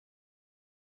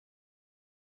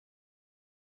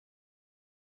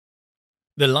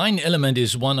The line element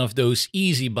is one of those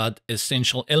easy but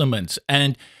essential elements,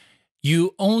 and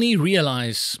you only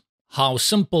realize how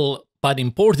simple but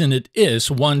important it is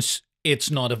once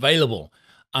it's not available.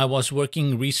 I was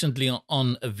working recently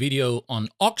on a video on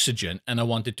Oxygen, and I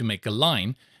wanted to make a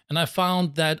line, and I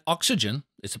found that Oxygen,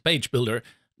 it's a page builder,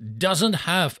 doesn't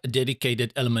have a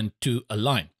dedicated element to a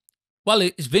line. Well,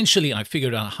 eventually I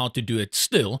figured out how to do it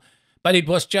still, but it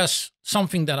was just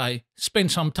something that I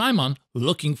spent some time on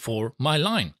looking for my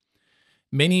line.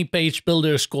 Many page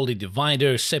builders call it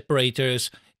dividers,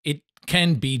 separators. It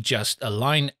can be just a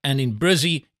line, and in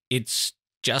Brizy, it's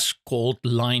just called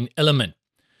line element.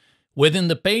 Within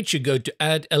the page, you go to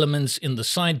add elements in the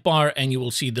sidebar, and you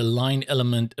will see the line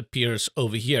element appears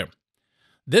over here.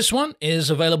 This one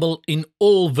is available in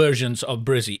all versions of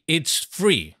Brizy. It's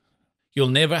free. You'll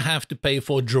never have to pay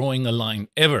for drawing a line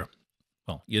ever.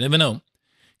 Well, you never know.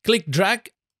 Click drag.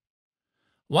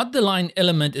 What the line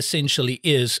element essentially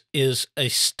is a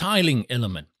styling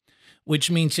element, which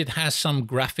means it has some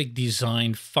graphic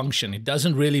design function. It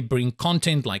doesn't really bring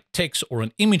content like text or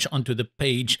an image onto the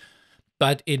page,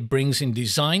 but it brings in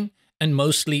design and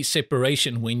mostly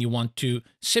separation. When you want to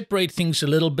separate things a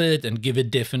little bit and give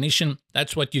it definition,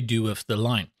 that's what you do with the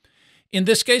line. In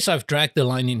this case, I've dragged the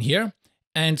line in here,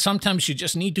 and sometimes you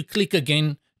just need to click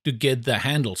again to get the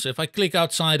handles. If I click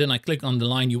outside and I click on the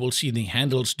line, you will see the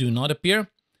handles do not appear.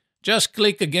 Just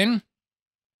click again,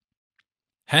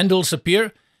 handles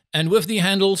appear, and with the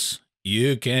handles,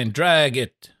 you can drag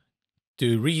it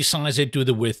to resize it to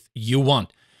the width you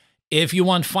want. If you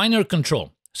want finer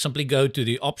control, simply go to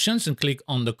the options and click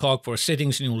on the cog for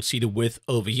settings, and you will see the width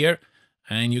over here,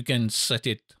 and you can set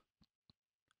it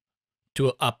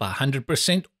to up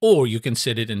 100%, or you can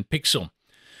set it in pixel.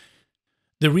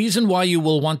 The reason why you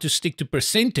will want to stick to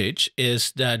percentage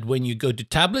is that when you go to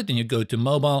tablet and you go to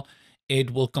mobile,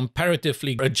 it will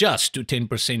comparatively adjust to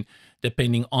 10%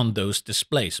 depending on those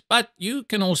displays. But you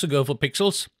can also go for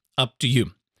pixels, up to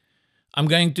you. I'm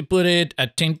going to put it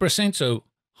at 10%, so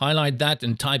highlight that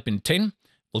and type in 10.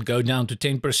 We'll go down to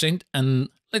 10%, and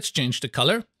let's change the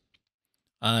color.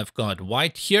 I've got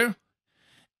white here,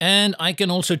 and I can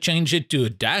also change it to a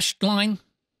dashed line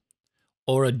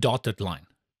or a dotted line.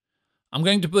 I'm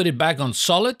going to put it back on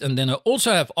solid, and then I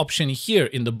also have option here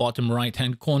in the bottom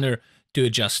right-hand corner to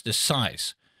adjust the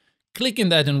size. Clicking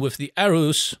that, and with the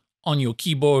arrows on your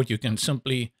keyboard, you can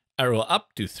simply arrow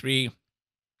up to 3.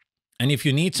 And if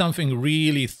you need something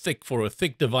really thick for a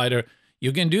thick divider,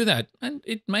 you can do that, and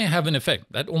it may have an effect.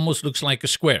 That almost looks like a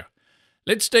square.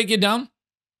 Let's take it down.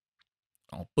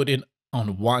 I'll put it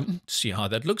on 1, see how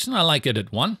that looks, and I like it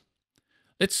at 1.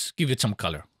 Let's give it some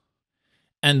color.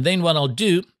 And then what I'll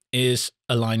do is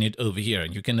align it over here.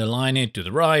 And you can align it to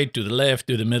the right, to the left,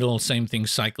 to the middle, same thing,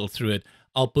 cycle through it.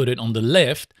 I'll put it on the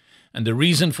left, and the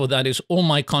reason for that is all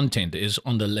my content is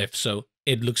on the left, so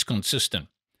it looks consistent.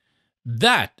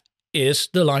 That is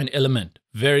the line element.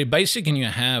 Very basic, and you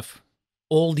have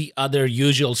all the other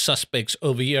usual suspects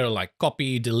over here like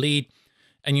copy, delete,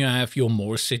 and you have your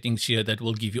more settings here that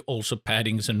will give you also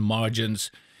paddings and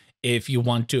margins if you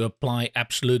want to apply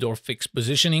absolute or fixed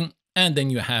positioning, and then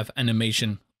you have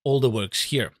animation, all the works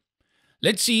here.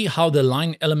 Let's see how the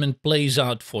line element plays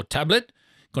out for tablet.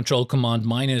 Control Command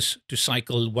minus to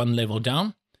cycle one level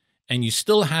down, and you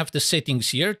still have the settings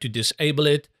here to disable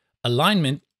it,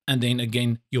 alignment, and then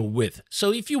again your width.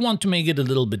 So if you want to make it a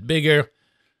little bit bigger,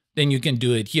 then you can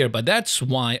do it here. But that's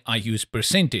why I use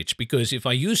percentage, because if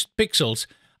I used pixels,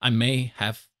 I may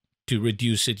have to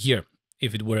reduce it here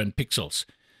if it were in pixels.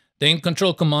 Then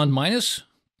Control Command minus,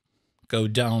 go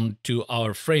down to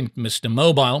our friend Mr.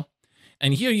 Mobile,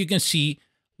 and here you can see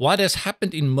what has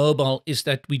happened in mobile is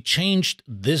that we changed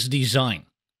this design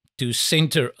to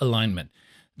center alignment.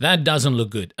 That doesn't look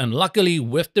good, and luckily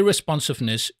with the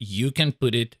responsiveness you can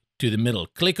put it to the middle.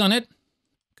 Click on it,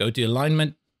 go to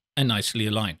alignment, and nicely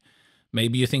align.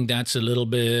 Maybe you think that's a little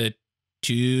bit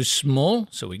too small,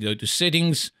 so we go to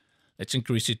settings, let's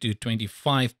increase it to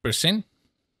 25%,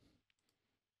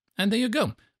 and there you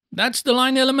go. That's the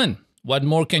line element. What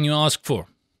more can you ask for?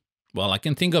 Well, I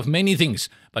can think of many things,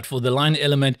 but for the line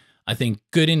element, I think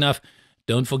good enough.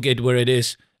 Don't forget where it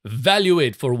is. Value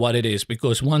it for what it is,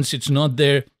 because once it's not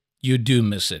there, you do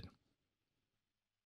miss it.